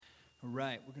All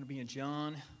right, we're going to be in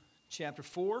John chapter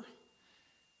 4,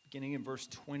 beginning in verse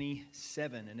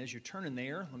 27. And as you're turning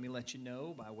there, let me let you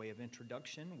know, by way of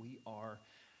introduction, we are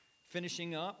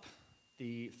finishing up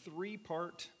the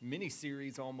three-part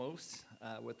mini-series almost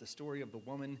with the story of the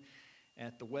woman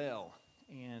at the well.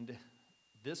 And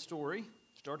this story,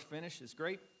 start to finish, is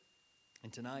great.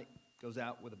 And tonight goes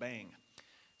out with a bang.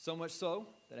 So much so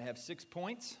that I have 6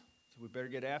 points, so we better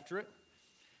get after it.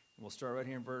 And we'll start right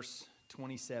here in verse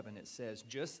 27. It says,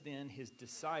 "Just then his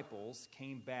disciples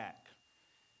came back,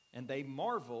 and they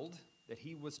marveled that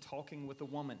he was talking with a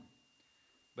woman.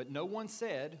 But no one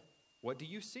said, 'What do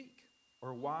you seek?'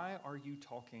 or 'Why are you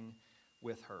talking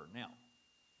with her?'" Now,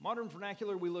 modern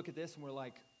vernacular, we look at this and we're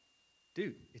like,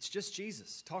 dude, it's just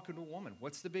Jesus talking to a woman.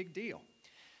 What's the big deal?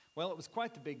 Well, it was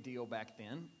quite the big deal back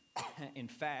then. In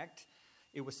fact,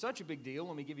 it was such a big deal.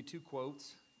 Let me give you 2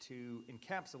 quotes to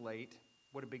encapsulate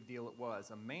what a big deal it was.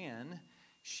 "A man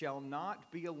shall not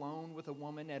be alone with a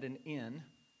woman at an inn,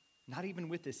 not even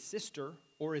with his sister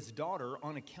or his daughter,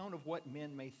 on account of what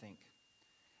men may think.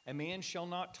 A man shall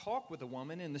not talk with a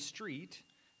woman in the street,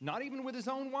 not even with his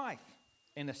own wife,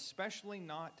 and especially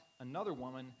not another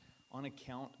woman on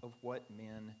account of what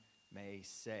men may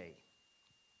say."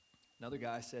 Another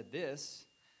guy said this,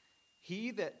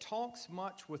 "He that talks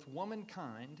much with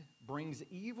womankind brings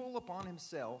evil upon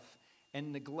himself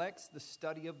and neglects the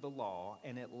study of the law,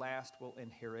 and at last will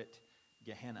inherit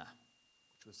Gehenna,"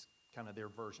 which was kind of their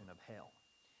version of hell.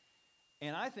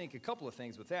 And I think a couple of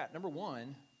things with that. Number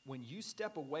one, when you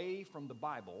step away from the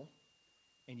Bible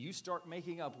and you start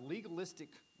making up legalistic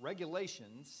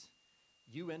regulations,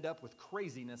 you end up with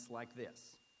craziness like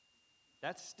this.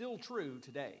 That's still true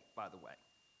today, by the way.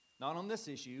 Not on this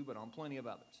issue, but on plenty of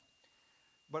others.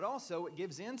 But also, it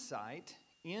gives insight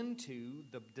into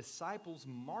the disciples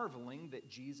marveling that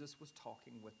Jesus was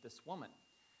talking with this woman.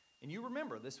 And you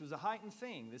remember, this was a heightened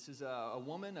thing. This is a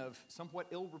woman of somewhat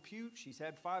ill repute. She's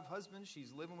had 5 husbands.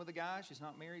 She's living with a guy she's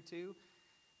not married to.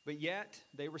 But yet,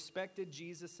 they respected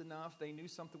Jesus enough. They knew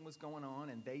something was going on,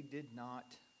 and they did not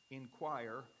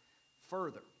inquire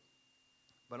further.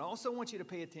 But I also want you to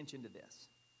pay attention to this.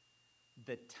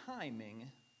 The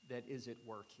timing that is at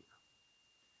work here.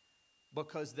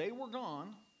 Because they were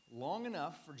gone long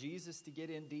enough for Jesus to get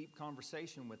in deep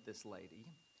conversation with this lady,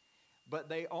 but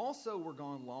they also were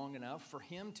gone long enough for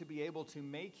him to be able to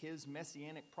make his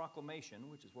messianic proclamation,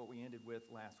 which is what we ended with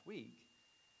last week,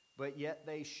 but yet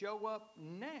they show up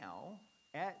now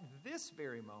at this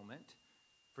very moment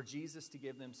for Jesus to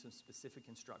give them some specific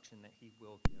instruction that he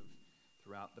will give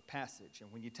throughout the passage.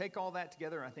 And when you take all that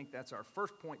together, I think that's our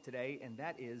first point today, and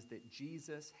that is that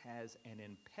Jesus has an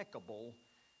impeccable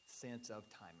sense of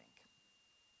timing.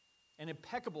 An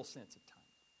impeccable sense of timing.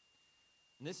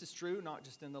 And this is true not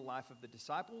just in the life of the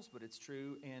disciples, but it's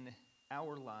true in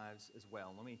our lives as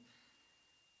well. Let me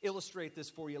illustrate this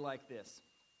for you like this.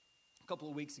 A couple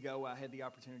of weeks ago, I had the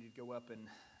opportunity to go up and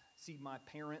see my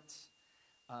parents.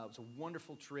 It was a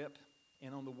wonderful trip.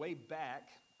 And on the way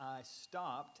back, I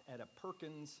stopped at a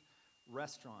Perkins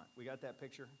restaurant. We got that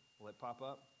picture? Will it pop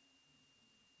up?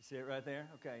 You see it right there?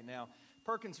 Okay, now,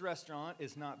 Perkins Restaurant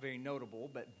is not very notable,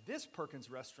 but this Perkins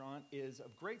Restaurant is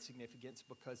of great significance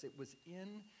because it was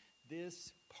in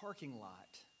this parking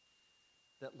lot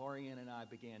that Lorianne and I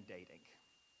began dating.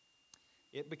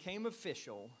 It became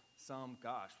official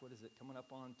coming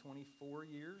up on 24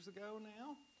 years ago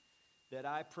now, that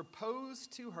I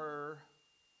proposed to her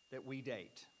that we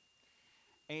date.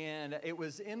 And it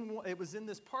was in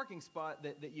this parking spot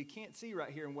that you can't see right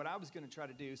here. And what I was going to try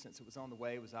to do, since it was on the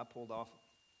way, was I pulled off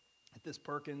at this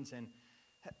Perkins, and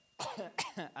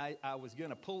I was going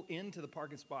to pull into the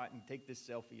parking spot and take this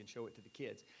selfie and show it to the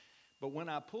kids. But when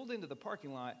I pulled into the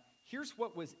parking lot, here's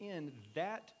what was in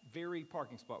that very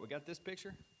parking spot. We got this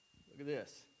picture? Look at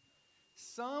this.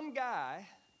 Some guy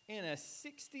in a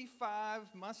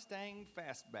 65 Mustang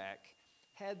Fastback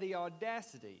had the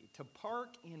audacity to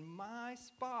park in my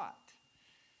spot.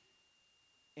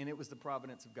 And it was the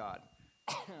providence of God.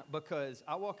 Because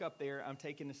I walk up there, I'm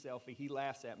taking a selfie. He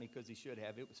laughs at me because he should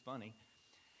have. It was funny.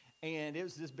 And it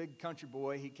was this big country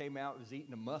boy. He came out, was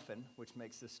eating a muffin, which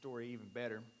makes this story even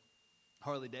better.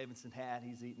 Harley Davidson hat,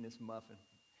 he's eating this muffin.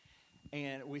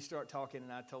 And we start talking,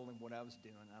 and I told him what I was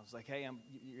doing. I was like, "Hey,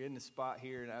 you're in the spot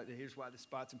here, and here's why the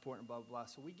spot's important, blah, blah, blah."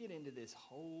 So we get into this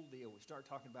whole deal. We start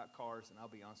talking about cars, and I'll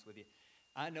be honest with you.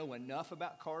 I know enough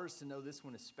about cars to know this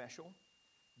one is special,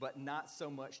 but not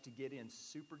so much to get in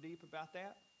super deep about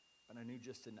that, but I knew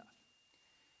just enough.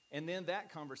 And then that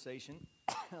conversation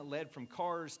led from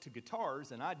cars to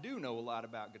guitars, and I do know a lot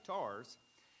about guitars.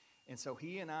 And so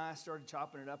he and I started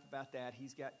chopping it up about that.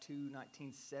 He's got 2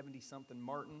 1970-something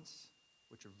Martins.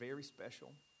 which are very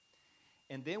special.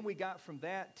 And then we got from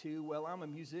that to, well, I'm a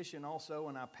musician also,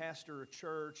 and I pastor a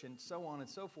church, and so on and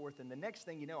so forth. And the next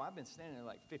thing you know, I've been standing there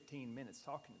like 15 minutes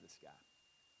talking to this guy.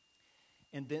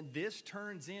 And then this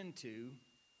turns into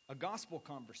a gospel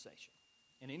conversation.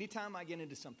 And anytime I get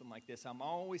into something like this, I'm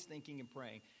always thinking and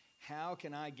praying, how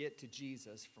can I get to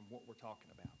Jesus from what we're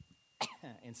talking about?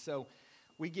 And so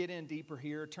we get in deeper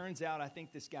here. Turns out I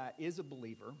think this guy is a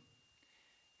believer.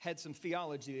 Had some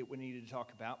theology that we needed to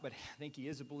talk about, but I think he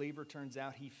is a believer. Turns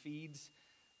out he feeds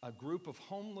a group of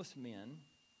homeless men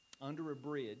under a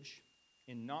bridge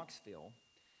in Knoxville.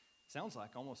 Sounds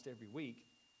like almost every week.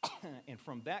 And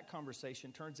from that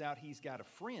conversation, turns out he's got a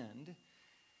friend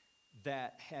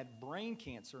that had brain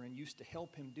cancer and used to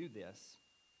help him do this.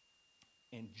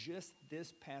 And just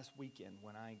this past weekend,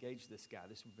 when I engaged this guy,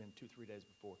 this would have been 2-3 days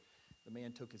before, the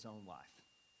man took his own life.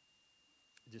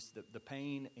 Just the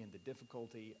pain and the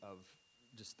difficulty of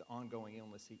just the ongoing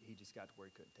illness, he just got to where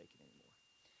he couldn't take it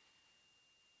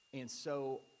anymore. And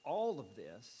so all of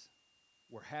this,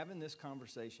 we're having this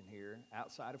conversation here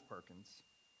outside of Perkins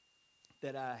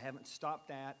that I haven't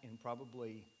stopped at in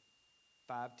probably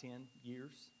 5-10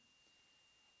 years.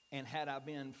 And had I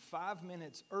been 5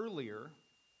 minutes earlier,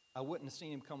 I wouldn't have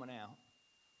seen him coming out.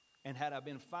 And had I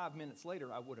been 5 minutes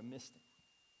later, I would have missed him.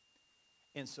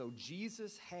 And so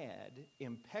Jesus had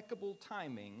impeccable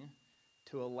timing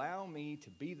to allow me to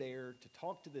be there, to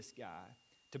talk to this guy,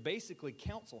 to basically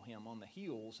counsel him on the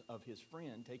heels of his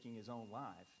friend taking his own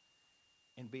life,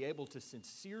 and be able to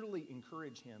sincerely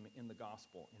encourage him in the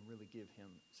gospel and really give him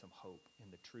some hope in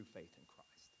the true faith in Christ.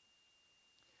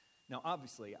 Now,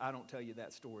 obviously, I don't tell you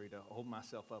that story to hold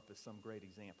myself up as some great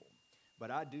example,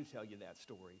 but I do tell you that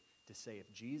story to say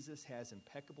if Jesus has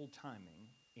impeccable timing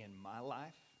in my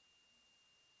life,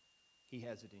 he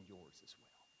has it in yours as well.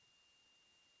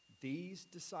 These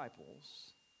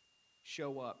disciples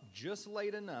show up just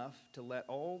late enough to let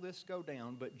all this go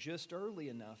down, but just early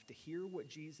enough to hear what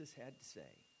Jesus had to say.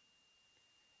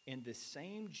 And the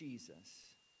same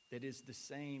Jesus that is the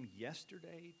same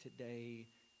yesterday, today,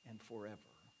 and forever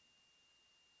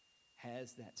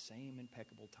has that same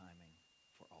impeccable timing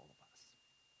for all of us.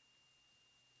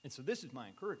 And so this is my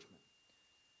encouragement,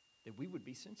 that we would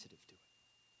be sensitive to it.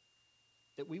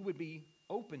 That we would be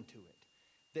open to it.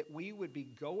 That we would be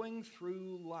going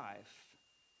through life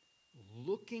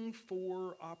looking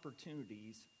for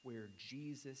opportunities where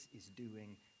Jesus is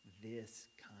doing this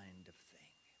kind of thing.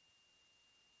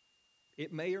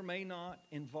 It may or may not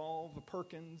involve a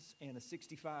Perkins and a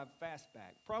 65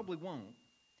 fastback. Probably won't.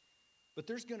 But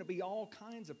there's going to be all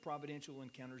kinds of providential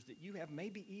encounters that you have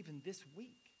maybe even this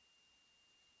week.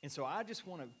 And so I just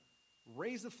want to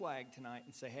raise the flag tonight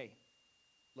and say, hey,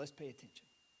 let's pay attention.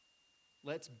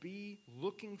 Let's be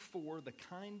looking for the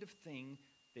kind of thing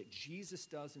that Jesus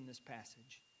does in this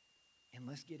passage, and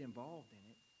let's get involved in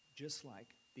it just like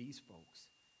these folks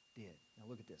did. Now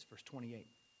look at this, verse 28.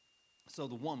 So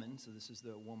the woman, so this is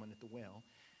the woman at the well,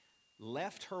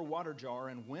 left her water jar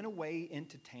and went away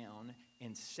into town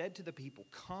and said to the people,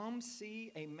 come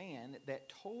see a man that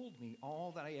told me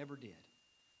all that I ever did.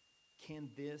 Can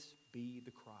this be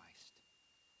the Christ?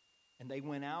 And they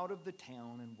went out of the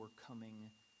town and were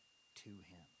coming to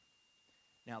him.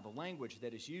 Now, the language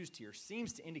that is used here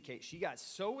seems to indicate she got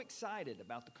so excited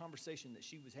about the conversation that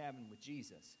she was having with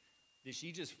Jesus that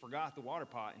she just forgot the water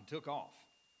pot and took off.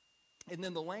 And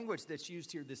then the language that's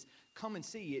used here, this come and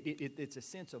see, it's a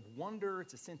sense of wonder,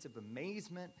 it's a sense of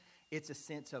amazement, it's a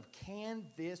sense of, can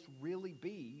this really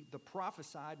be the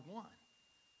prophesied one?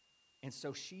 And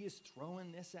so she is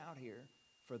throwing this out here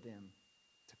for them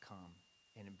to come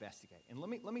and investigate. And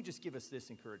let me just give us this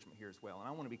encouragement here as well. And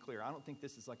I want to be clear, I don't think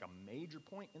this is like a major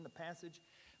point in the passage,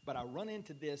 but I run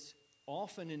into this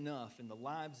often enough in the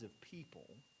lives of people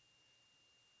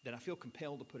that I feel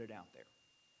compelled to put it out there.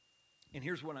 And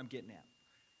here's what I'm getting at.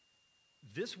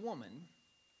 This woman,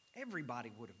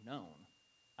 everybody would have known.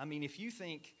 I mean, if you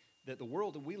think that the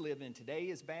world that we live in today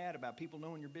is bad about people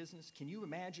knowing your business, can you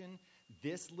imagine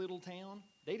this little town?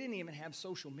 They didn't even have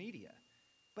social media.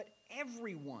 But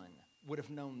everyone would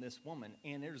have known this woman,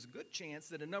 and there's a good chance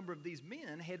that a number of these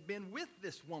men had been with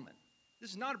this woman. This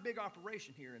is not a big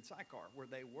operation here in Sychar where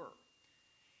they were.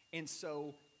 And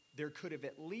so there could have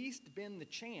at least been the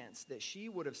chance that she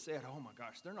would have said, oh my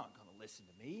gosh, they're not going to listen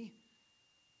to me.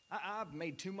 I've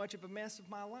made too much of a mess of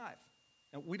my life.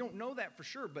 Now, we don't know that for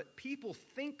sure, but people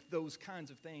think those kinds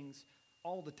of things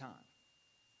all the time.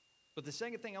 But the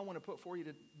second thing I want to put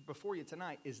before you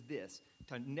tonight is this,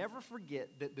 to never forget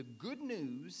that the good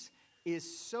news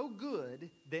is so good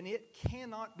that it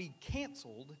cannot be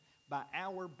canceled by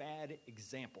our bad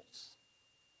examples.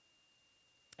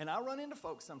 And I run into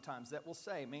folks sometimes that will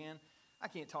say, man, I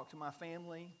can't talk to my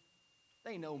family.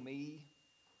 They know me.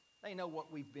 They know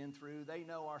what we've been through. They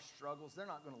know our struggles. They're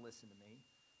not going to listen to me.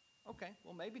 Okay,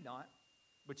 well, maybe not.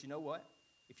 But you know what?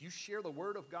 If you share the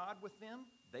word of God with them,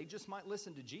 they just might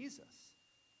listen to Jesus.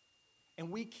 And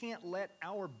we can't let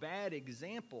our bad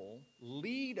example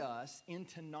lead us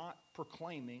into not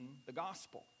proclaiming the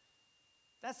gospel.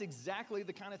 That's exactly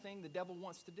the kind of thing the devil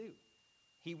wants to do.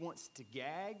 He wants to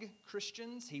gag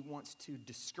Christians. He wants to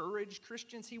discourage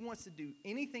Christians. He wants to do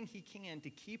anything he can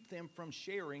to keep them from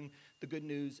sharing the good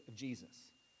news of Jesus.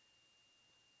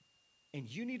 And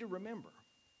you need to remember,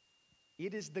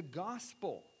 it is the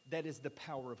gospel that is the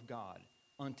power of God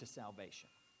unto salvation.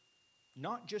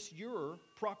 Not just your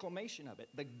proclamation of it.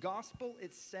 The gospel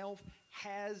itself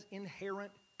has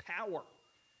inherent power.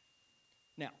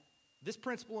 Now, this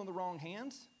principle in the wrong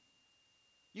hands,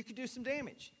 you could do some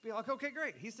damage. You'd be like, okay,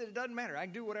 great. He said it doesn't matter. I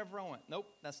can do whatever I want. Nope,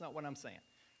 that's not what I'm saying.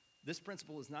 This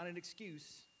principle is not an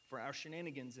excuse for our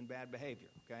shenanigans and bad behavior,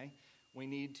 okay? We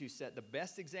need to set the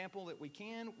best example that we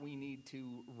can. We need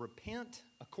to repent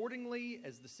accordingly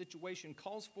as the situation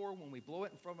calls for when we blow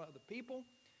it in front of other people.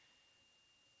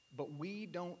 But we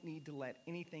don't need to let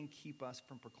anything keep us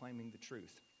from proclaiming the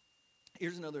truth.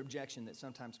 Here's another objection that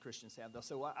sometimes Christians have. They'll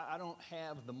say, well, I don't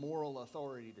have the moral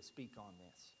authority to speak on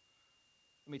this.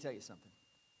 Let me tell you something.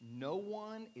 No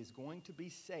one is going to be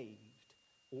saved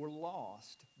or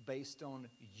lost based on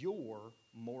your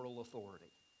moral authority.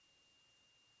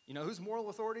 You know whose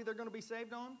moral authority they're going to be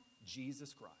saved on?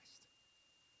 Jesus Christ.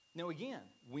 Now again,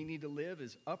 we need to live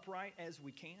as upright as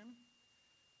we can,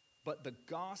 but the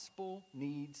gospel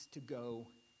needs to go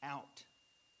out.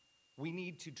 We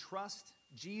need to trust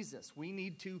Jesus. We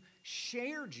need to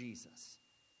share Jesus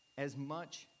as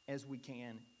much as we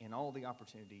can in all the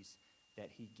opportunities that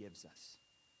he gives us.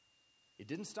 It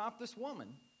didn't stop this woman,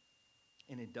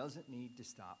 and it doesn't need to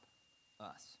stop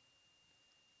us.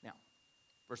 Now,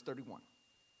 verse 31.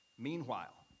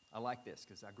 Meanwhile, I like this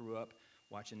because I grew up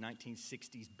watching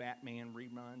 1960s Batman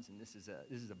reruns, and this is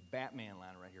a Batman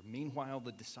line right here. Meanwhile,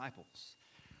 the disciples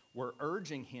were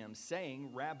urging him,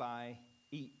 saying, Rabbi,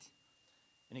 eat.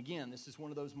 And again, this is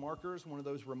one of those markers, one of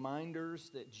those reminders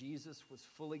that Jesus was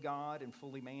fully God and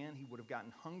fully man. He would have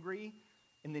gotten hungry.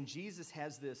 And then Jesus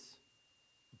has this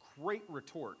great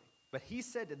retort. But he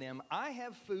said to them, I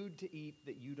have food to eat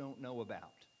that you don't know about.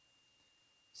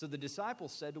 So the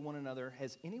disciples said to one another,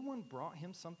 has anyone brought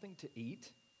him something to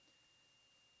eat?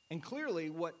 And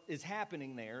clearly what is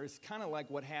happening there is kind of like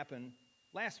what happened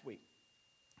last week.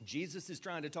 Jesus is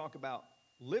trying to talk about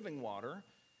living water.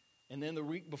 And then the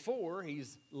week before,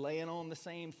 he's laying on the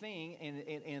same thing.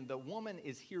 And the woman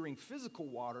is hearing physical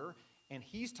water, and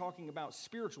he's talking about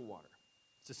spiritual water.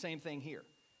 It's the same thing here.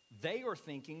 They are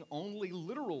thinking only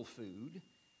literal food,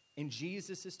 and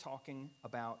Jesus is talking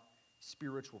about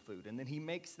spiritual food. And then he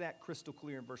makes that crystal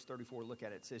clear in verse 34. Look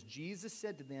at it. It says, Jesus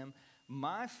said to them,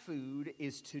 my food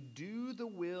is to do the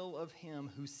will of him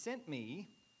who sent me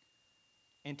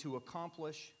and to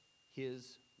accomplish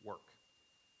his work.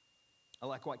 I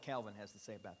like what Calvin has to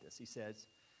say about this. He says,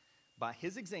 by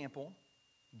his example,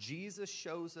 Jesus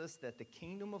shows us that the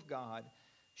kingdom of God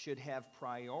should have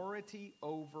priority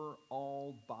over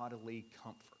all bodily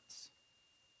comforts.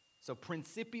 So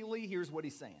principially, here's what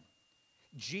he's saying.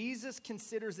 Jesus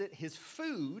considers it his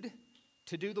food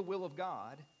to do the will of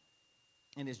God,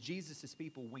 and as Jesus'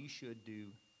 people, we should do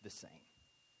the same.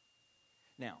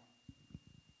 Now,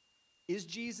 is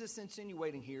Jesus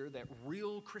insinuating here that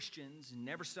real Christians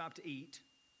never stop to eat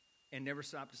and never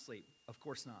stop to sleep? Of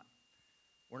course not.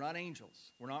 We're not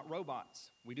angels. We're not robots.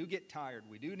 We do get tired.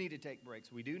 We do need to take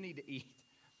breaks. We do need to eat.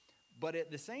 But at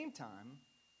the same time,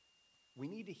 we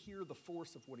need to hear the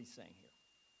force of what he's saying here.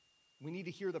 We need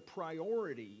to hear the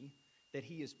priority that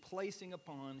he is placing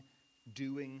upon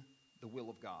doing the will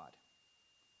of God.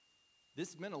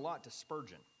 This meant a lot to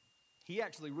Spurgeon. He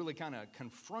actually really kind of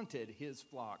confronted his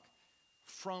flock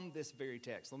from this very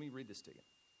text. Let me read this to you.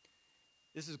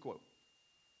 This is a quote.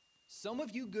 Some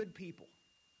of you good people,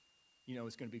 you know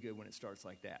it's going to be good when it starts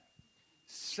like that.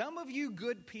 Some of you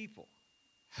good people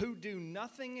who do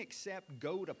nothing except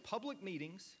go to public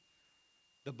meetings,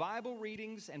 the Bible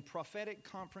readings and prophetic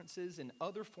conferences and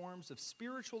other forms of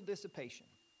spiritual dissipation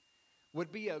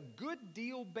would be a good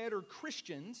deal better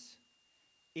Christians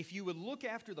if you would look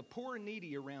after the poor and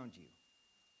needy around you.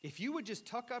 If you would just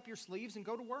tuck up your sleeves and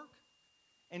go to work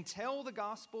and tell the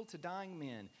gospel to dying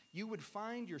men, you would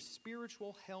find your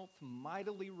spiritual health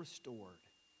mightily restored.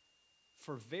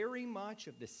 For very much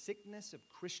of the sickness of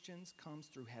Christians comes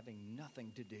through having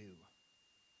nothing to do.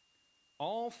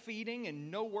 All feeding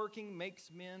and no working makes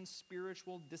men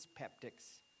spiritual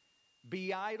dyspeptics.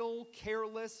 Be idle,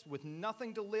 careless, with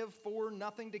nothing to live for,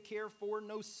 nothing to care for,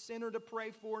 no sinner to pray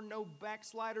for, no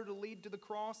backslider to lead to the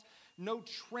cross, no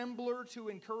trembler to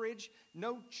encourage,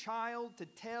 no child to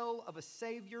tell of a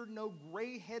Savior, no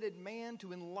gray-headed man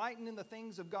to enlighten in the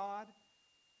things of God,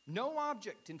 no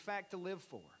object, in fact, to live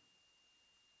for.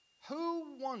 Who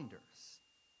wonders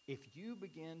if you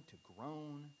begin to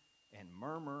groan and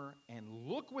murmur and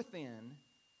look within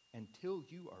until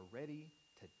you are ready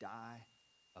to die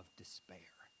of despair?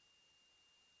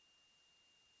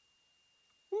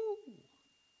 Woo!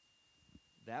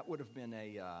 That would have been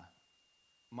a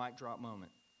mic drop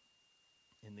moment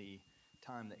in the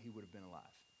time that he would have been alive.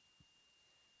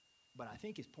 But I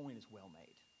think his point is well made.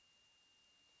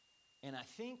 And I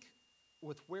think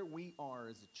with where we are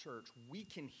as a church, we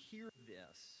can hear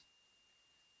this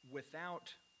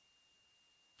without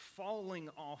falling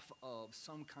off of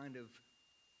some kind of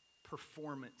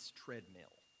performance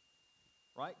treadmill.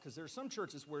 Right? Because there are some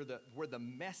churches where the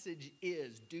message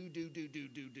is do.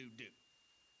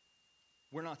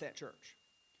 We're not that church.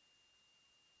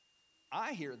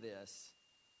 I hear this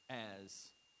as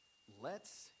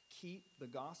let's keep the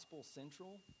gospel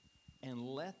central and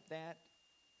let that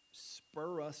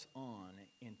spur us on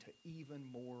into even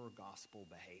more gospel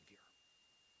behavior.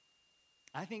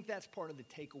 I think that's part of the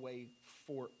takeaway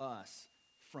for us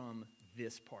from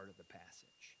this part of the passage.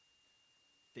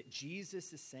 That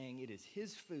Jesus is saying it is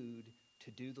his food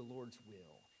to do the Lord's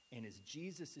will. And as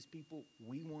Jesus' people,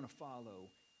 we want to follow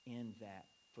in that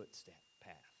footstep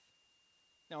path.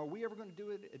 Now, are we ever going to do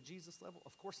it at Jesus' level?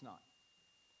 Of course not.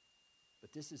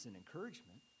 But this is an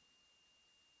encouragement.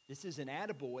 This is an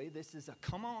attaboy. This is a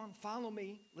come on, follow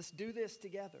me. Let's do this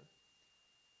together.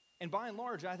 And by and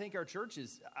large, I think our church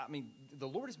the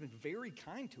Lord has been very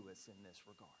kind to us in this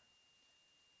regard.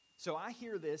 So I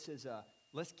hear this as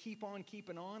let's keep on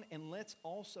keeping on, and let's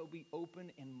also be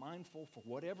open and mindful for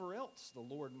whatever else the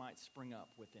Lord might spring up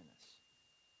within us.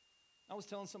 I was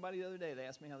telling somebody the other day, they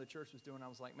asked me how the church was doing. I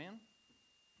was like, man,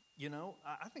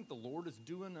 I think the Lord is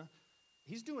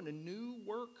He's doing a new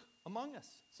work among us.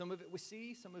 Some of it we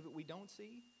see, some of it we don't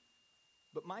see.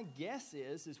 But my guess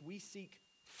is, as we seek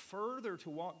further to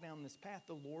walk down this path,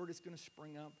 the Lord is going to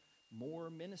spring up more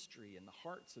ministry in the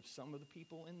hearts of some of the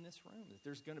people in this room. That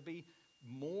there's going to be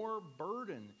more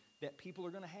burden that people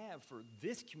are going to have for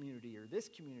this community or this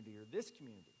community or this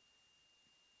community.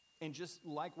 And just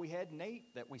like we had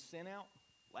Nate that we sent out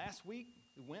last week,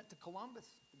 who went to Columbus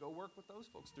to go work with those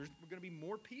folks. There's going to be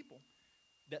more people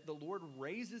that the Lord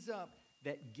raises up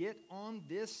that get on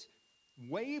this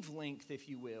wavelength, if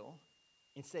you will,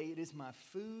 and say, it is my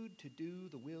food to do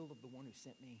the will of the one who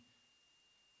sent me.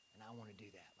 And I want to do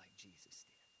that like Jesus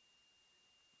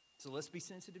did. So let's be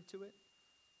sensitive to it.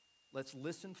 Let's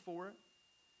listen for it.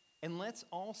 And let's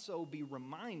also be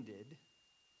reminded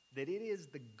that it is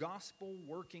the gospel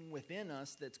working within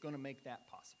us that's going to make that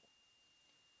possible.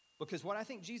 Because what I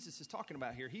think Jesus is talking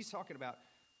about here, he's talking about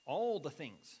all the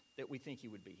things that we think he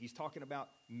would be. He's talking about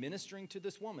ministering to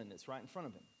this woman that's right in front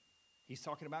of him. He's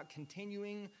talking about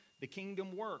continuing the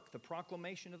kingdom work, the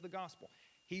proclamation of the gospel.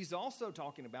 He's also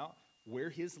talking about where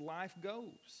his life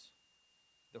goes.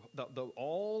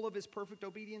 All of his perfect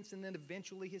obedience and then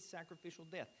eventually his sacrificial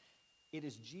death. It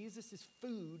is Jesus'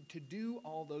 food to do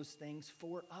all those things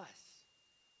for us.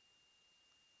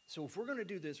 So if we're going to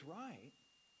do this right,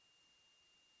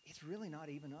 it's really not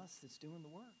even us that's doing the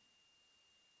work.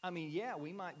 I mean, yeah,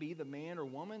 we might be the man or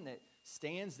woman that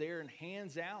stands there and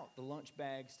hands out the lunch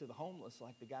bags to the homeless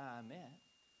like the guy I met.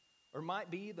 Or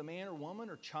might be the man or woman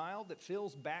or child that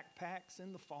fills backpacks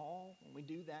in the fall when we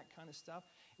do that kind of stuff.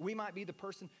 We might be the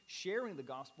person sharing the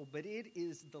gospel, but it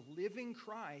is the living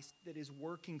Christ that is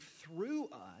working through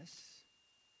us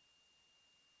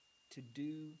to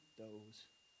do those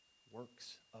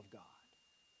works of God,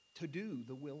 to do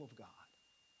the will of God.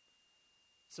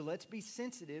 So let's be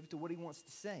sensitive to what he wants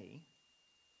to say,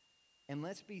 and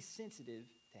let's be sensitive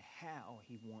to how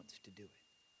he wants to do it.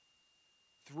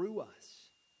 Through us.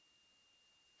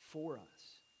 For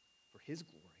us, for his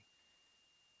glory,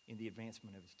 in the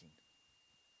advancement of his kingdom.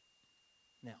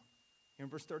 Now, here in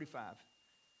verse 35,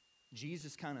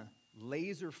 Jesus kind of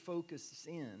laser focuses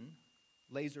in,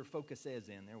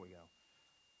 there we go,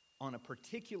 on a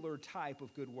particular type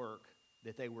of good work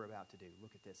that they were about to do.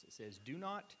 Look at this. It says, do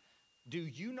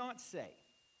you not say,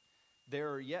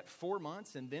 there are yet 4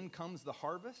 months and then comes the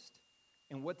harvest?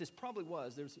 And what this probably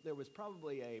was, there was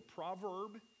probably a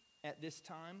proverb at this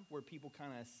time where people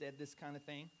kind of said this kind of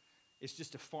thing. It's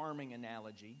just a farming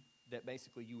analogy that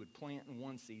basically you would plant in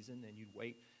one season, then you'd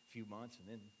wait a few months, and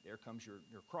then there comes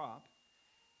your crop.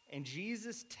 And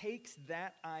Jesus takes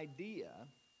that idea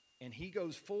And he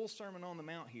goes full Sermon on the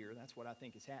Mount here. That's what I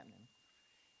think is happening.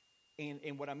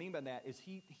 And what I mean by that is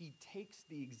he takes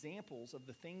the examples of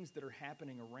the things that are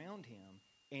happening around him,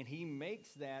 and he makes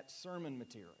that sermon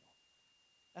material.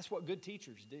 That's what good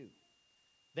teachers do.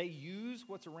 They use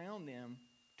what's around them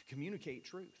to communicate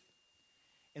truth.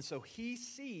 And so he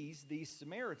sees these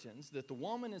Samaritans, that the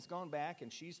woman has gone back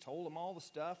and she's told them all the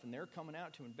stuff, and they're coming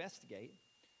out to investigate.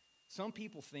 Some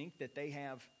people think that they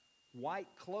have white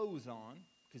clothes on,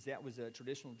 because that was a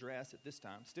traditional dress at this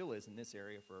time, still is in this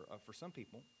area for some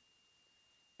people.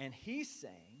 And he's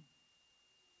saying,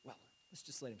 well, let's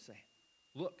just let him say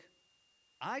it. Look,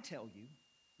 I tell you,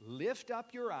 lift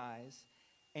up your eyes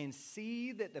and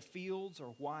see that the fields are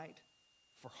white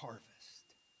for harvest.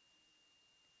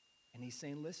 And he's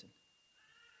saying, listen,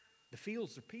 the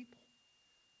fields are people.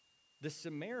 The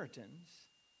Samaritans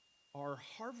are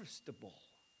harvestable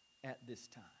at this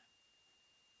time.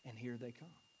 And here they come.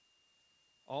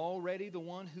 Already the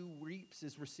one who reaps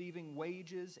is receiving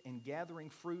wages and gathering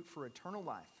fruit for eternal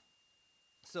life,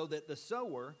 so that the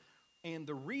sower and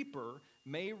the reaper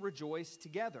may rejoice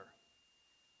together.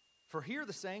 For here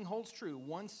the saying holds true,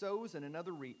 one sows and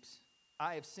another reaps.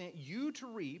 I have sent you to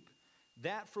reap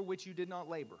that for which you did not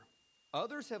labor.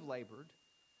 Others have labored,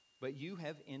 but you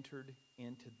have entered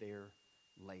into their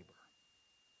labor.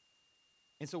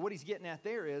 And so what he's getting at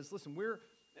there is, listen,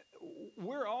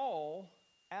 we're all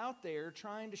out there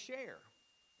trying to share.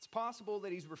 It's possible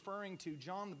that he's referring to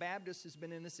John the Baptist has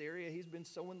been in this area. He's been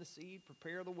sowing the seed,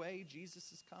 prepare the way,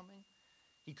 Jesus is coming.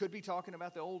 He could be talking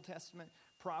about the Old Testament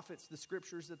prophets, the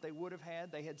scriptures that they would have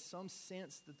had. They had some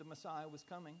sense that the Messiah was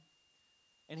coming.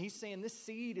 And he's saying this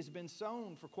seed has been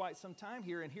sown for quite some time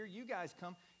here, and here you guys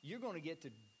come. You're going to get to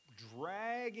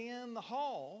drag in the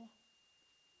haul,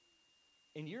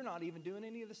 and you're not even doing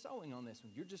any of the sowing on this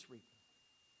one. You're just reaping.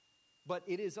 But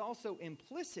it is also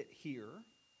implicit here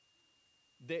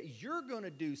that you're going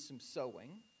to do some sowing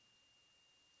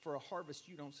for a harvest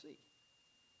you don't see.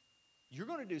 You're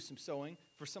going to do some sowing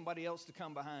for somebody else to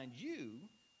come behind you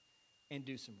and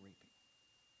do some reaping.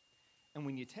 And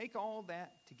when you take all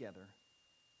that together,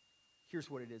 here's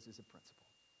what it is as a principle.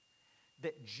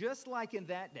 That just like in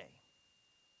that day,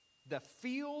 the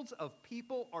fields of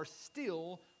people are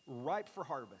still ripe for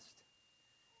harvest.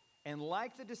 And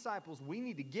like the disciples, we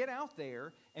need to get out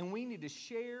there and we need to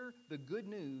share the good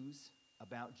news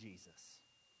about Jesus.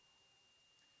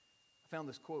 I found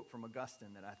this quote from Dustin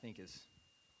that I think is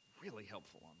really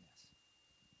helpful on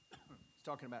this. He's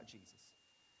talking about Jesus.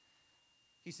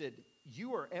 He said,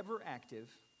 "You are ever active,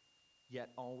 yet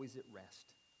always at rest.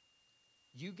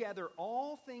 You gather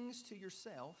all things to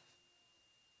yourself,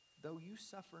 though you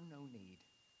suffer no need.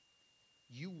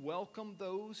 You welcome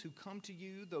those who come to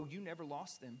you, though you never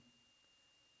lost them.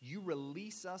 You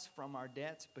release us from our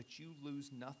debts, but you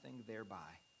lose nothing thereby.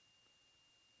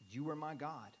 You are my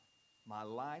God, my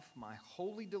life, my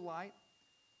holy delight.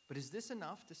 But is this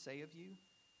enough to say of you?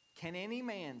 Can any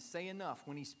man say enough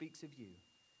when he speaks of you?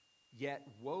 Yet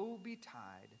woe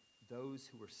betide those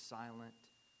who are silent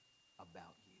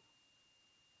about you."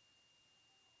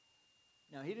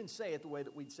 Now, he didn't say it the way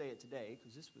that we'd say it today,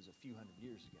 because this was a few hundred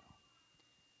years ago.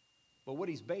 But what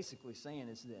he's basically saying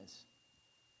is this: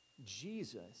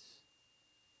 Jesus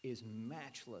is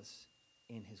matchless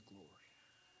in his glory.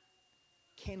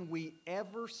 Can we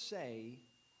ever say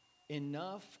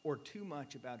enough or too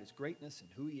much about his greatness and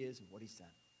who he is and what he's done?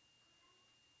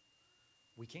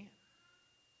 We can't.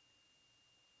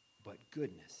 But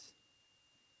goodness,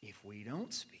 if we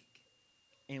don't speak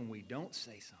and we don't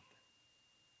say something,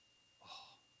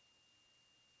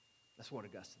 that's what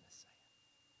Augustine is saying.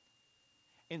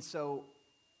 And so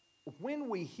when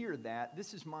we hear that,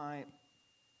 this is my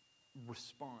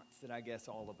response that I guess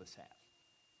all of us have.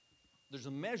 There's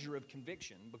a measure of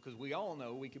conviction because we all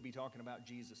know we could be talking about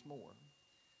Jesus more.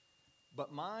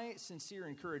 But my sincere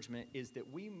encouragement is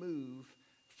that we move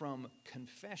from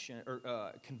conviction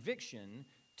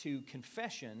to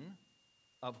confession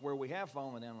of where we have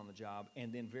fallen down on the job,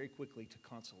 and then very quickly to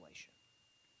consolation.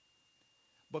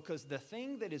 Because the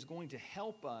thing that is going to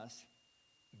help us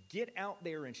get out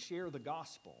there and share the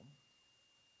gospel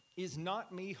is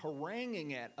not me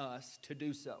haranguing at us to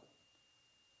do so.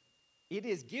 It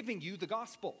is giving you the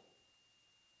gospel.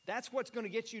 That's what's going to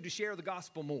get you to share the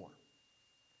gospel more.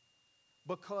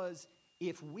 Because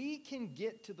if we can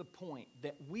get to the point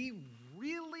that we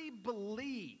really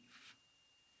believe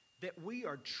that we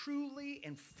are truly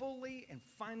and fully and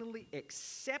finally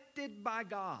accepted by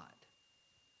God,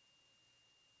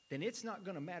 then it's not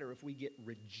going to matter if we get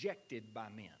rejected by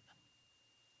men.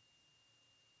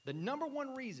 The number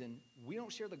one reason we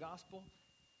don't share the gospel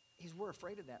is we're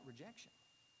afraid of that rejection.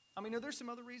 I mean, are there some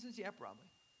other reasons? Yeah, probably.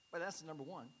 But that's number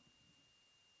one.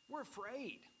 We're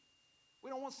afraid. We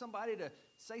don't want somebody to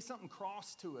say something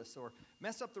cross to us or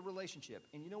mess up the relationship.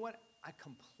 And you know what? I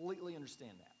completely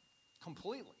understand that.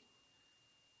 Completely.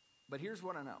 But here's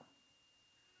what I know.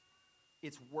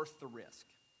 It's worth the risk.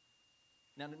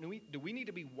 Now, do we need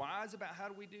to be wise about how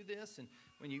do we do this? And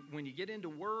when you get into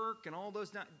work and all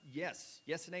those, yes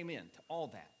and amen to all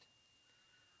that.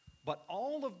 But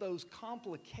all of those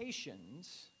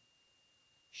complications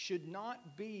should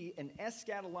not be an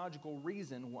eschatological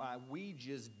reason why we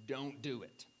just don't do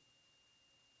it.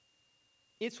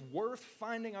 It's worth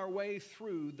finding our way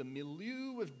through the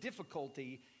milieu of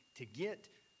difficulty to get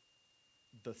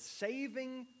the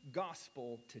saving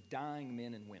gospel to dying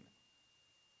men and women.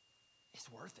 It's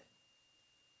worth it.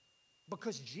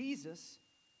 Because Jesus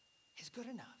is good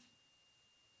enough.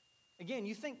 Again,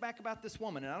 you think back about this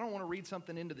woman, and I don't want to read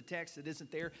something into the text that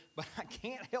isn't there, but I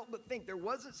can't help but think there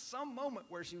wasn't some moment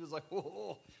where she was like,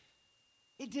 whoa,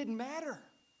 it didn't matter.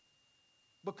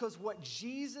 Because what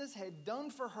Jesus had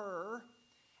done for her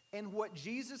and what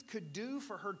Jesus could do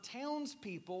for her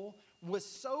townspeople was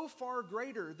so far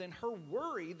greater than her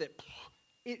worry that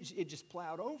it just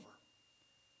plowed over.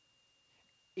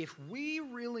 If we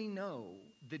really know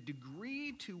the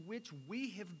degree to which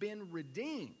we have been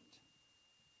redeemed,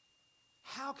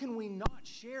 how can we not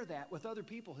share that with other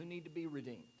people who need to be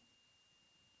redeemed?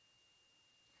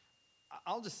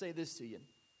 I'll just say this to you.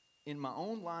 In my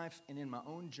own life and in my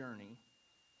own journey,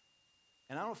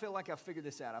 and I don't feel like I've figured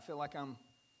this out. I feel like I'm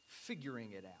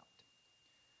figuring it out.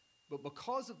 But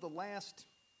because of the last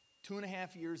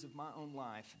 2.5 years of my own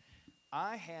life,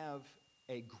 I have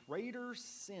a greater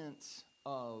sense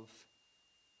of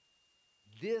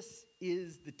this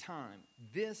is the time.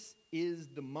 This is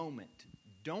the moment.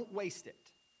 Don't waste it.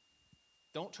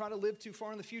 Don't try to live too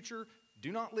far in the future.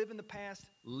 Do not live in the past.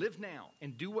 Live now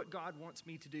and do what God wants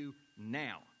me to do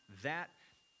now. That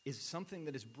is something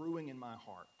that is brewing in my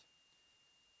heart.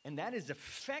 And that is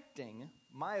affecting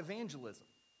my evangelism.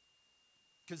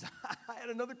 Because I had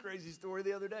another crazy story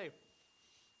the other day.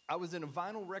 I was in a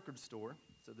vinyl record store,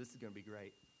 so this is going to be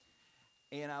great.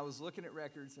 And I was looking at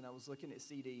records and I was looking at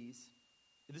CDs.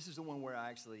 This is the one where I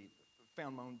actually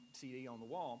found my own CD on the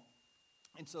wall.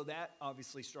 And so that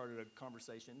obviously started a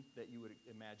conversation that you would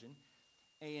imagine.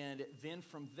 And then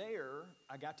from there,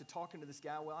 I got to talking to this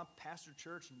guy. Well, I pastored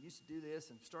church and used to do this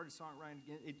and started songwriting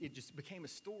again. It just became a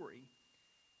story.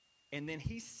 And then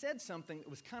he said something that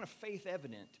was kind of faith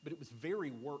evident, but it was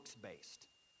very works-based.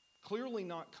 Clearly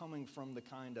not coming from the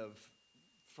kind of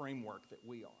framework that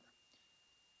we are.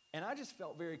 And I just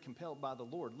felt very compelled by the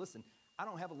Lord. Listen, I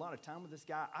don't have a lot of time with this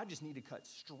guy. I just need to cut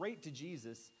straight to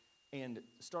Jesus and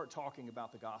start talking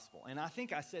about the gospel. And I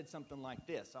think I said something like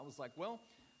this. I was like, well,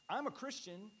 I'm a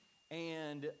Christian,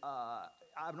 and I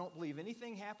don't believe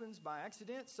anything happens by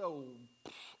accident,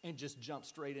 and just jump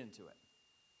straight into it.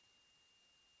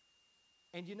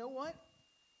 And you know what?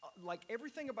 Like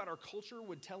everything about our culture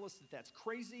would tell us that that's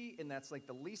crazy and that's like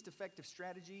the least effective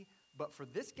strategy. But for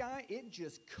this guy, it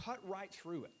just cut right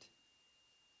through it.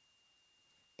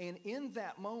 And in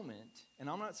that moment, and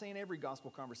I'm not saying every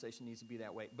gospel conversation needs to be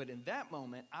that way, but in that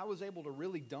moment, I was able to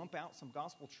really dump out some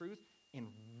gospel truth and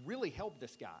really help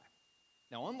this guy.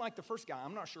 Now, unlike the first guy,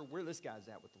 I'm not sure where this guy's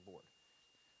at with the Lord.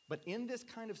 But in this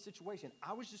kind of situation,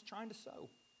 I was just trying to sow.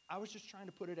 I was just trying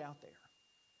to put it out there.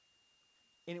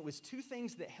 And it was two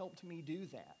things that helped me do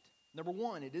that. Number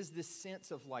one, it is this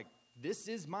sense of like, this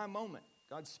is my moment.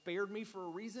 God spared me for a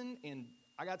reason, and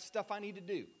I got stuff I need to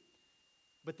do.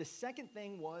 But the second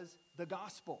thing was the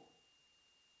gospel.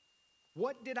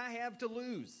 What did I have to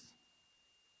lose?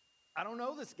 I don't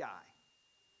know this guy.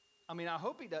 I mean, I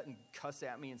hope he doesn't cuss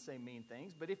at me and say mean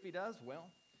things, but if he does, well,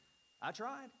 I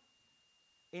tried.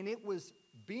 And it was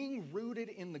being rooted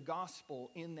in the gospel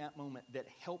in that moment that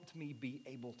helped me be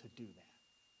able to do that.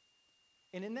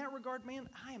 And in that regard, man,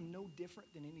 I am no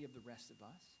different than any of the rest of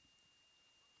us.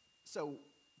 So,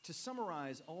 to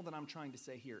summarize all that I'm trying to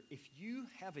say here, if you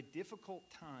have a difficult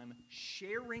time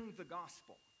sharing the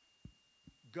gospel,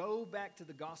 go back to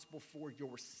the gospel for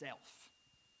yourself.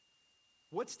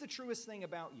 What's the truest thing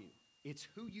about you? It's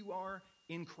who you are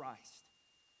in Christ.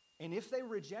 And if they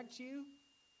reject you,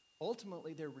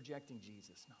 ultimately they're rejecting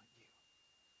Jesus, not you.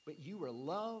 But you are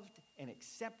loved and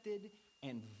accepted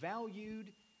and valued,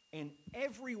 and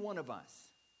every one of us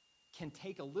can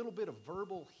take a little bit of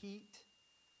verbal heat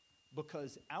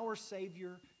because our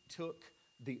Savior took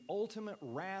the ultimate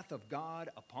wrath of God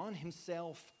upon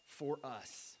himself for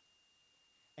us.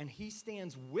 And he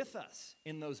stands with us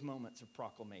in those moments of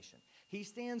proclamation. He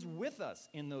stands with us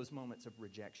in those moments of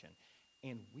rejection.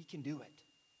 And we can do it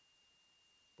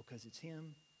because it's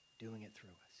him doing it through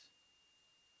us.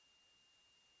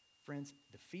 Friends,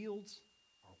 the fields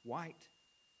are white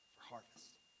for harvest.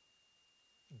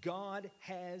 God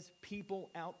has people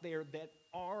out there that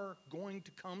are going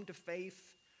to come to faith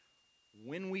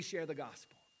when we share the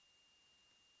gospel.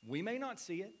 We may not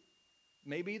see it.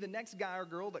 Maybe the next guy or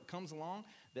girl that comes along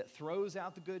that throws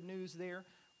out the good news there,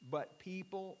 but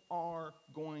people are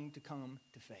going to come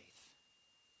to faith.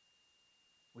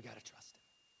 We got to trust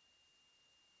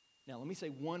him. Now, let me say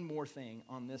one more thing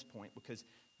on this point, because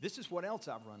this is what else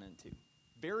I've run into.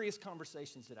 Various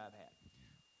conversations that I've had.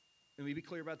 Let me be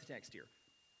clear about the text here.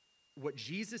 What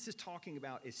Jesus is talking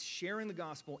about is sharing the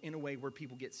gospel in a way where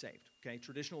people get saved. Okay,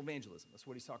 traditional evangelism, that's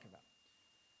what he's talking about.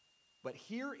 But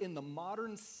here in the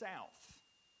modern South,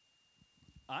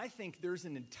 I think there's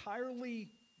an entirely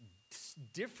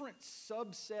different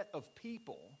subset of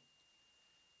people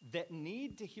that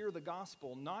need to hear the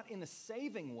gospel, not in a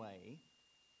saving way,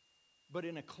 but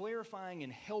in a clarifying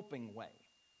and helping way.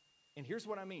 And here's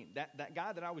what I mean. That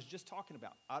guy that I was just talking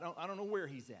about, I don't know where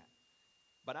he's at.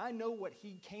 But I know what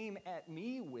he came at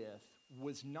me with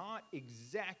was not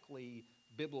exactly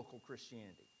biblical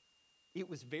Christianity. It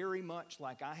was very much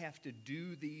like I have to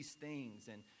do these things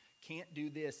and can't do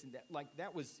this and that. Like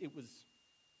it was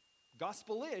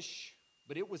gospel-ish,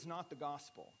 but it was not the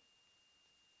gospel.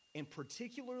 And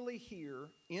particularly here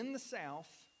in the South,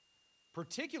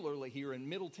 particularly here in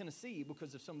Middle Tennessee,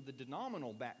 because of some of the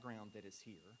denominational background that is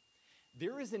here,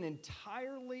 there is an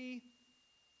entirely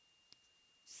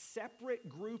separate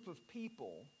group of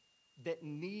people that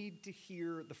need to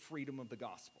hear the freedom of the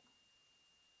gospel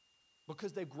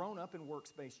because they've grown up in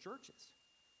works-based churches.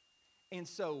 And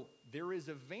so there is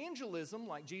evangelism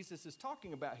like Jesus is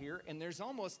talking about here, and there's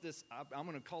almost this, I'm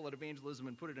going to call it evangelism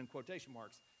and put it in quotation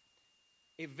marks,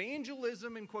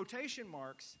 evangelism in quotation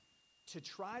marks to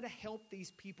try to help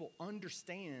these people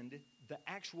understand the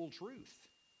actual truth.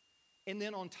 And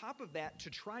then on top of that, to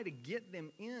try to get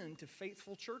them into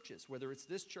faithful churches, whether it's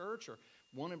this church or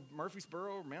one in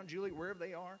Murfreesboro or Mount Juliet, wherever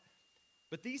they are.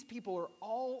 But these people are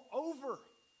all over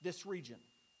this region.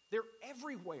 They're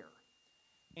everywhere.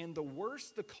 And the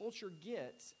worse the culture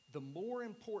gets, the more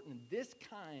important this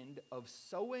kind of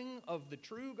sowing of the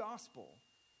true gospel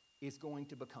is going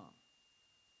to become.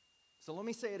 So let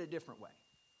me say it a different way.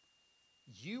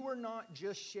 You are not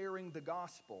just sharing the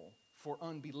gospel for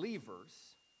unbelievers.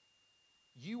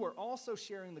 You are also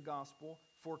sharing the gospel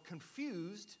for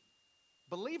confused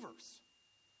believers,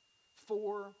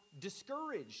 for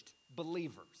discouraged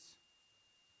believers.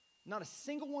 Not a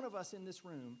single one of us in this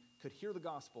room could hear the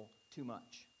gospel too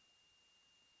much.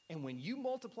 And when you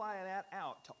multiply that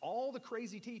out to all the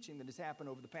crazy teaching that has happened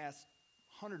over the past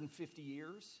 150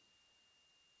 years,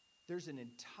 there's an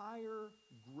entire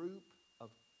group of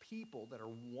people that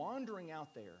are wandering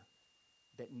out there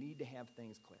that need to have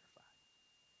things clarified.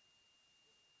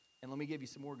 And let me give you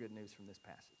some more good news from this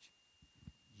passage.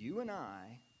 You and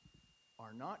I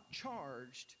are not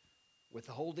charged with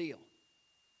the whole deal.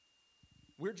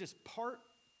 We're just part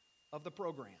of the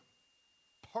program,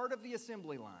 part of the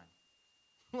assembly line.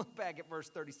 Look back at verse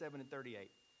 37 and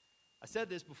 38. I said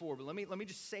this before, but let me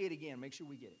just say it again, make sure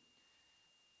we get it.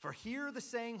 For here the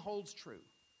saying holds true.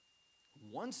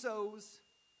 One sows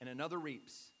and another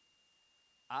reaps.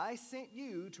 I sent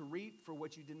you to reap for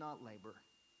what you did not labor.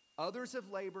 Others have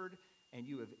labored, and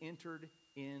you have entered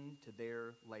into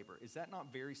their labor. Is that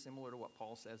not very similar to what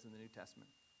Paul says in the New Testament?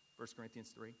 1 Corinthians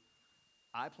 3.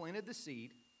 I planted the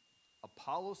seed,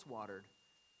 Apollos watered,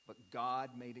 but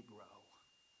God made it grow.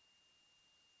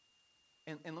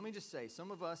 And let me just say, some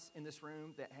of us in this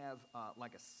room that have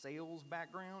like a sales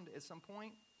background at some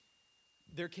point,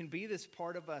 there can be this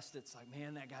part of us that's like,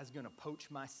 man, that guy's going to poach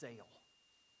my sale.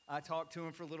 I talk to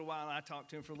him for a little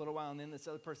while, and then this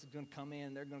other person's going to come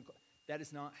in. That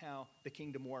is not how the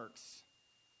kingdom works.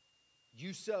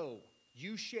 You sow,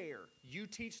 you share, you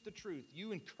teach the truth,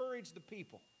 you encourage the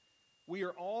people. We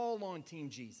are all on Team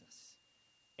Jesus.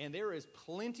 And there is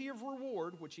plenty of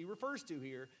reward, which he refers to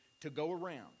here, to go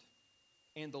around.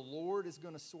 And the Lord is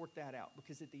going to sort that out,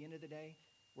 because at the end of the day,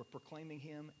 we're proclaiming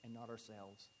him and not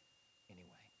ourselves anyway.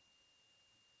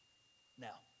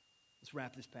 Now, let's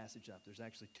wrap this passage up. There's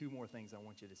actually two more things I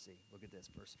want you to see. Look at this,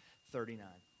 verse 39.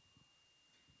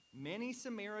 Many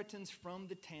Samaritans from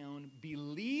the town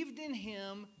believed in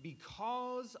him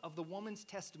because of the woman's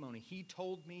testimony. He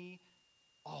told me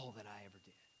all that I ever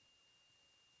did.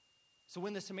 So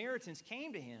when the Samaritans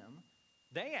came to him,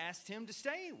 they asked him to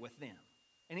stay with them.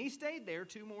 And he stayed there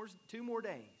two more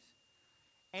days.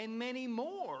 And many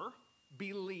more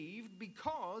believed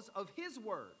because of his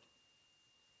word.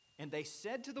 And they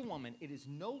said to the woman, it is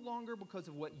no longer because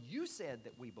of what you said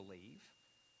that we believe,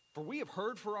 for we have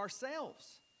heard for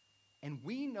ourselves. And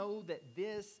we know that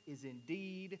this is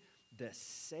indeed the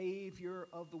Savior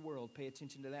of the world. Pay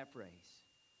attention to that phrase.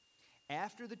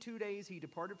 After the 2 days he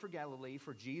departed for Galilee,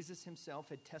 for Jesus himself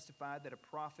had testified that a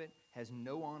prophet has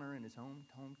no honor in his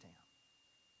hometown.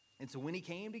 And so when he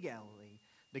came to Galilee,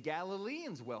 the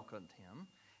Galileans welcomed him,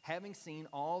 having seen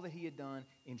all that he had done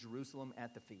in Jerusalem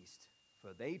at the feast, for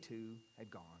they too had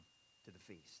gone to the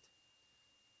feast.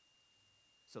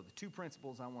 So the two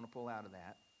principles I want to pull out of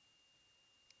that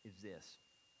is this.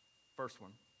 First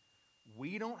one,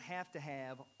 we don't have to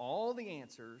have all the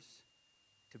answers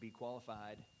to be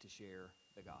qualified to share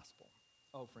the gospel.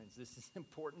 Oh, friends, this is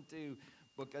important too,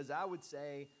 because I would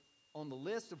say on the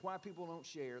list of why people don't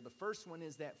share, the first one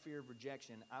is that fear of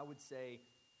rejection. I would say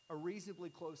a reasonably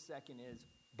close second is,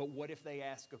 but what if they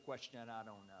ask a question that I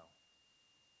don't know?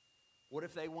 What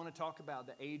if they want to talk about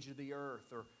the age of the earth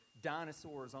or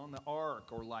dinosaurs on the ark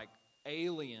or like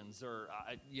aliens or,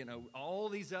 all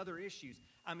these other issues?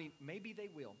 I mean, maybe they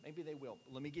will. Maybe they will.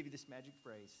 But let me give you this magic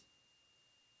phrase.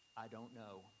 I don't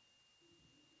know.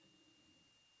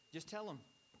 Just tell them,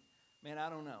 man, I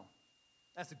don't know.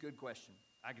 That's a good question.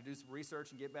 I could do some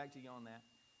research and get back to you on that.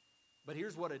 But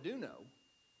here's what I do know.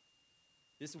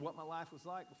 This is what my life was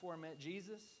like before I met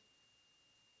Jesus.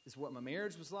 This is what my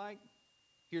marriage was like.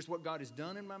 Here's what God has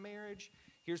done in my marriage.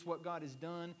 Here's what God has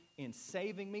done in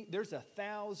saving me. There's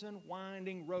 1,000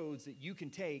 winding roads that you can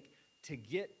take to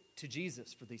get to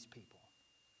Jesus for these people.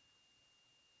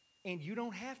 And you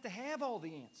don't have to have all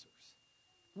the answers.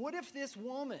 What if this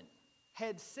woman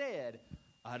had said,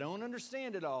 I don't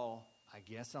understand it all. I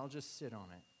guess I'll just sit on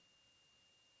it.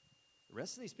 The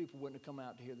rest of these people wouldn't have come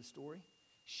out to hear the story.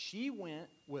 She went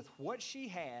with what she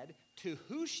had to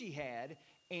who she had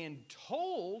and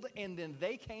told, and then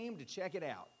they came to check it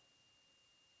out.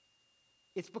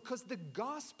 It's because the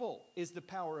gospel is the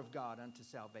power of God unto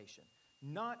salvation,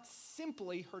 not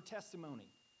simply her testimony.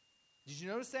 Did you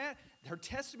notice that? Her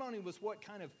testimony was what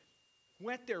kind of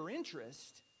whet their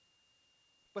interest,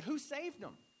 but who saved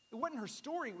them? It wasn't her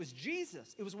story, it was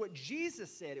Jesus. It was what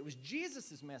Jesus said. It was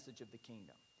Jesus' message of the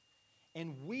kingdom.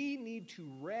 And we need to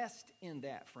rest in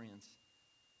that, friends.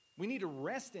 We need to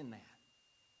rest in that.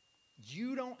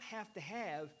 You don't have to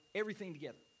have everything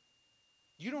together.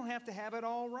 You don't have to have it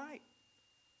all right.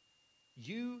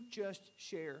 You just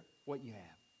share what you have.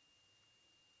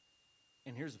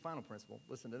 And here's the final principle.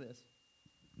 Listen to this.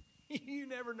 You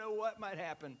never know what might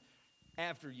happen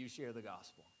after you share the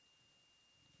gospel.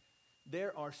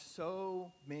 There are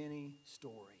so many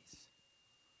stories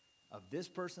of this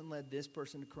person led this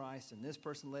person to Christ, and this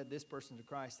person led this person to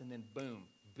Christ, and then boom,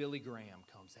 Billy Graham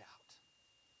comes out.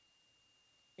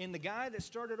 And the guy that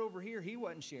started over here, he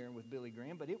wasn't sharing with Billy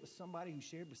Graham, but it was somebody who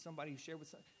shared with somebody who shared with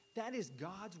somebody. That is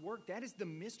God's work. That is the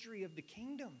mystery of the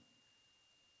kingdom.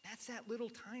 That's that little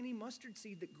tiny mustard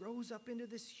seed that grows up into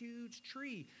this huge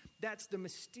tree. That's the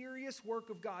mysterious work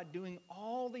of God doing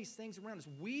all these things around us.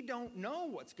 We don't know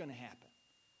what's going to happen.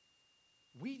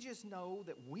 We just know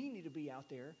that we need to be out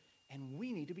there and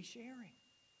we need to be sharing.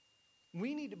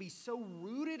 We need to be so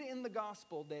rooted in the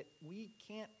gospel that we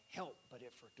can't help but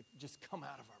for it to just come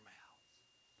out of our mouths.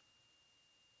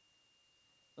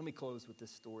 Let me close with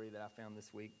this story that I found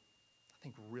this week. I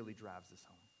think really drives this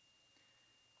home.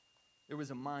 There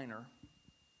was a miner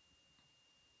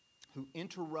who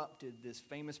interrupted this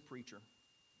famous preacher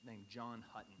named John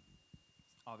Hutton,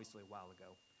 obviously a while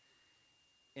ago.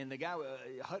 And the guy,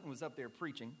 Hutton was up there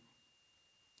preaching,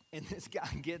 and this guy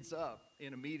gets up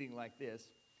in a meeting like this,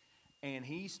 and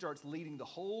he starts leading the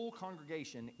whole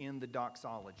congregation in the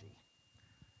doxology.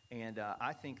 And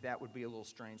I think that would be a little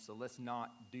strange, so let's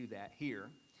not do that here.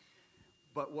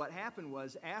 But what happened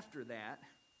was after that,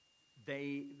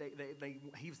 he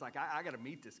was like, I got to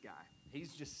meet this guy.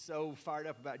 He's just so fired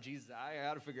up about Jesus. I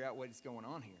got to figure out what's going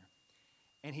on here.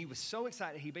 And he was so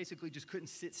excited, he basically just couldn't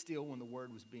sit still when the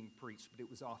word was being preached, but it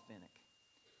was authentic.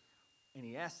 And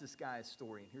he asked this guy a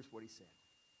story, and here's what he said.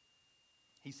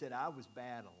 He said, I was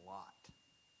bad a lot.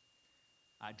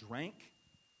 I drank.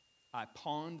 I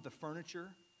pawned the furniture.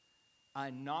 I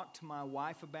knocked my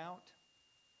wife about.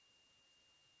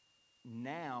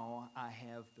 Now I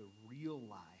have the real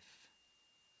life,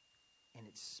 and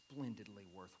it's splendidly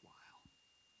worthwhile.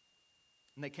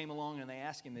 And they came along and they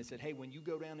asked him, they said, hey, when you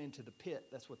go down into the pit,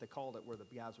 that's what they called it, where the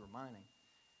guys were mining,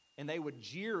 and they would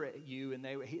jeer at you, and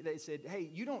they said, hey,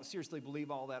 you don't seriously believe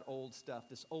all that old stuff,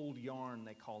 this old yarn,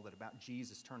 they called it, about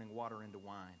Jesus turning water into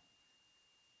wine.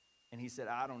 And he said,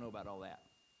 I don't know about all that.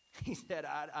 He said,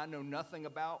 I know nothing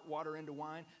about water into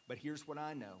wine, but here's what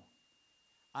I know.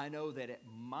 I know that at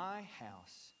my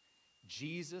house,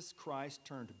 Jesus Christ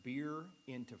turned beer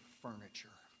into furniture.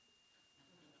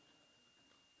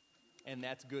 And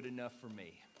that's good enough for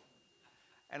me.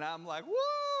 And I'm like,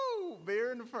 woo,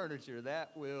 beer and the furniture,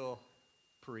 that will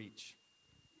preach.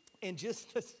 And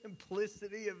just the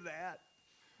simplicity of that,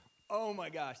 oh my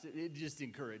gosh, it just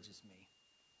encourages me.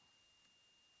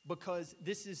 Because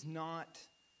this is not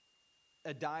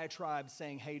a diatribe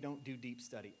saying, hey, don't do deep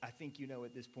study. I think you know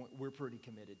at this point we're pretty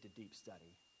committed to deep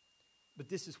study. But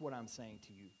this is what I'm saying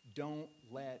to you. Don't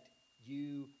let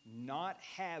you not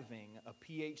having a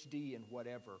PhD in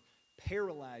whatever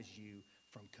paralyze you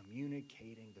from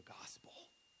communicating the gospel.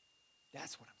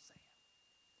 That's what I'm saying.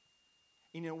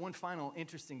 You know, one final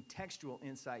interesting textual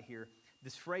insight here.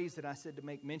 This phrase that I said to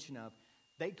make mention of,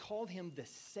 they called him the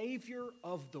Savior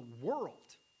of the world.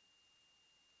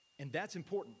 And that's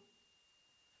important.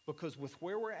 Because with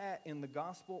where we're at in the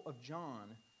Gospel of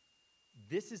John,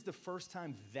 this is the first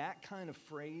time that kind of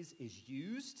phrase is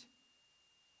used.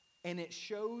 And it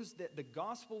shows that the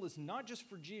gospel is not just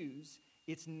for Jews,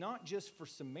 it's not just for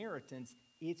Samaritans,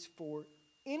 it's for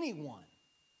anyone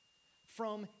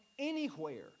from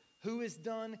anywhere who has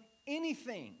done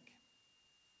anything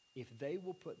if they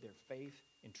will put their faith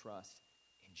and trust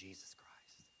in Jesus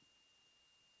Christ.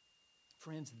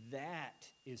 Friends, that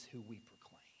is who we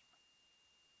proclaim.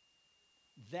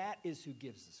 That is who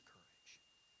gives us courage.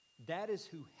 That is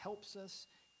who helps us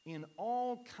in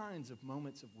all kinds of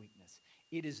moments of weakness.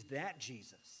 It is that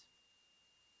Jesus,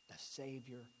 the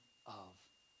Savior of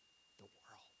the world.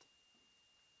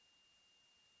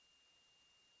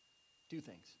 Two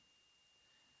things.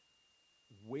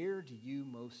 Where do you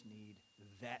most need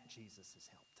that Jesus'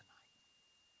 help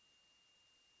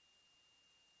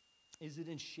tonight? Is it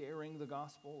in sharing the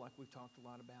gospel like we've talked a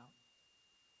lot about?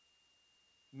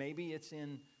 Maybe it's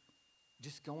in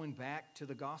just going back to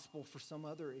the gospel for some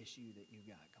other issue that you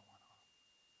got going on.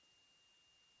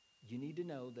 You need to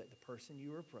know that the person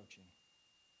you are approaching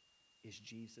is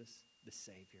Jesus, the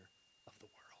Savior of the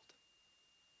world.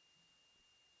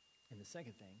 And the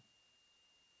second thing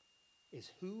is,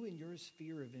 who in your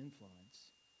sphere of influence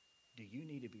do you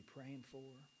need to be praying for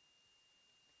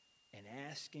and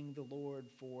asking the Lord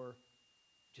for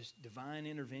just divine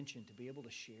intervention to be able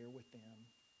to share with them?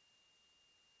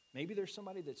 Maybe there's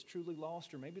somebody that's truly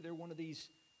lost, or maybe they're one of these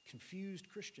confused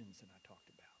Christians that I talked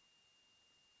about.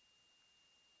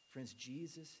 Friends,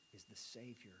 Jesus is the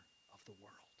Savior of the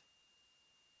world.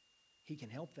 He can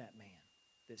help that man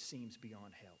that seems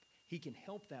beyond help. He can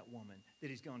help that woman that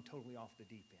has gone totally off the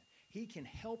deep end. He can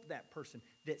help that person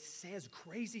that says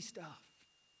crazy stuff.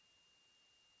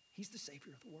 He's the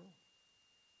Savior of the world.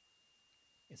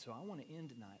 And so I want to end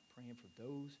tonight praying for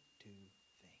those two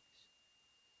things.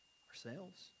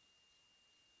 Ourselves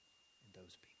and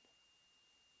those people.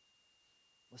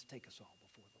 Let's take us all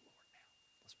before the Lord now.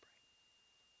 Let's pray.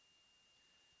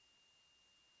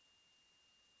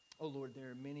 Oh Lord, there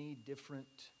are many different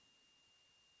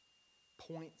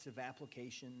points of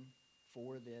application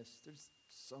for this. There's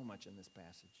so much in this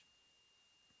passage.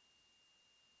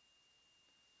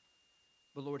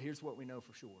 But Lord, here's what we know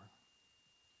for sure.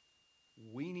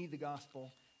 We need the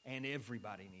gospel, and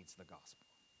everybody needs the gospel.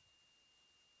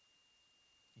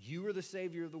 You are the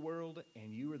Savior of the world,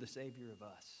 and you are the Savior of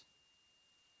us.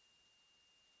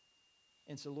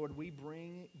 And so, Lord, we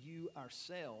bring you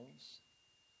ourselves,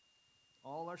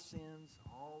 all our sins,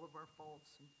 all of our faults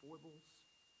and foibles.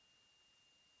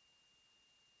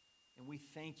 And we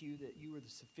thank you that you are the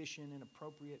sufficient and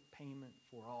appropriate payment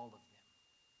for all of them.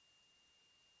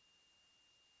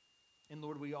 And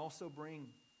Lord, we also bring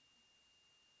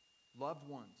loved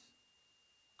ones,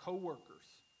 co-workers,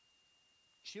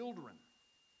 children,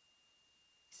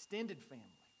 extended family,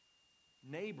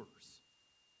 neighbors,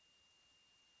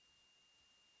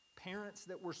 parents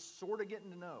that we're sort of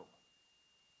getting to know.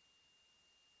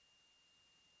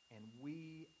 And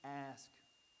we ask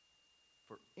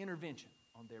for intervention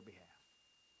on their behalf.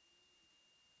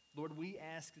 Lord, we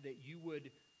ask that you would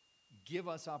give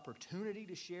us opportunity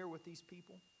to share with these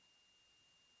people,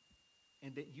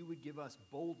 and that you would give us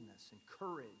boldness and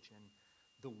courage and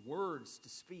the words to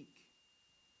speak.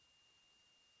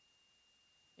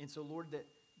 And so, Lord,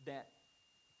 that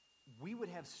we would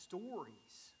have stories.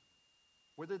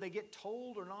 Whether they get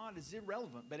told or not is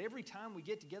irrelevant, but every time we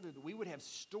get together, that we would have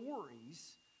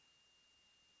stories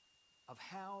of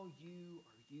how you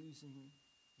are using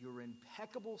your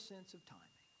impeccable sense of timing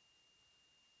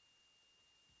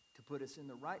to put us in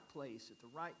the right place at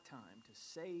the right time to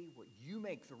say what you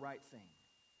make the right thing,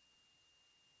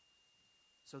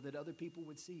 so that other people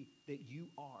would see that you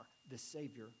are the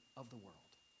Savior of the world.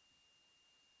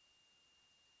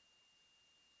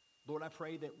 Lord, I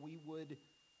pray that we would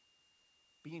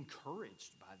be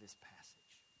encouraged by this passage.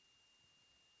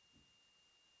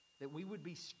 that we would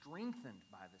be strengthened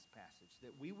by this passage,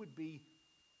 that we would be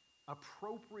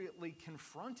appropriately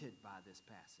confronted by this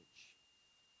passage,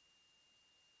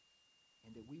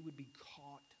 and that we would be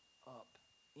caught up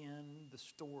in the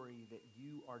story that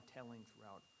you are telling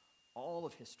throughout all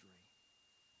of history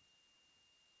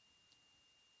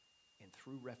and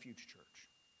through Refuge Church.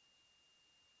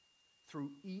 Through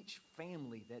each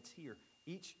family that's here,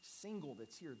 each single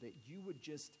that's here, that you would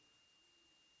just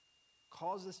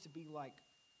cause us to be like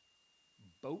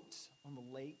boats on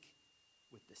the lake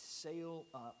with the sail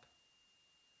up,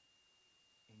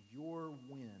 and your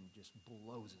wind just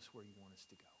blows us where you want us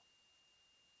to go.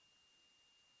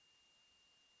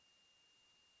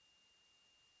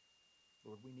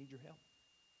 Lord, we need your help.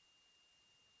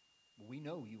 We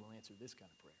know you will answer this kind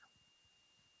of prayer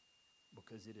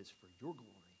because it is for your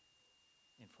glory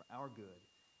and for our good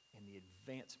and the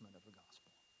advancement of the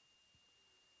gospel.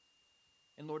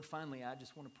 And Lord, finally, I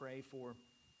just want to pray for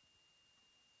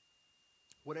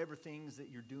whatever things that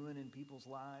you're doing in people's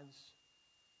lives.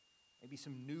 Maybe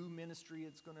some new ministry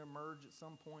that's going to emerge at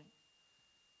some point.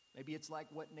 Maybe it's like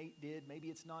what Nate did. Maybe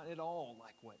it's not at all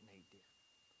like what Nate did.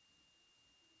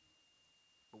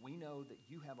 But we know that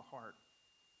you have a heart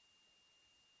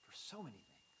for so many things.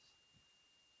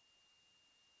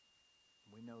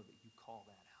 And we know that you call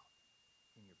that out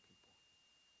in your people.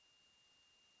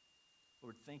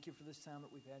 Lord, thank you for this time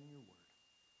that we've had in your word.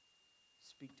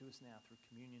 Speak to us now through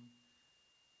communion,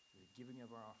 through the giving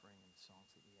of our offering and the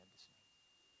songs that we had to sing.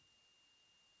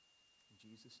 In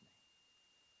Jesus' name.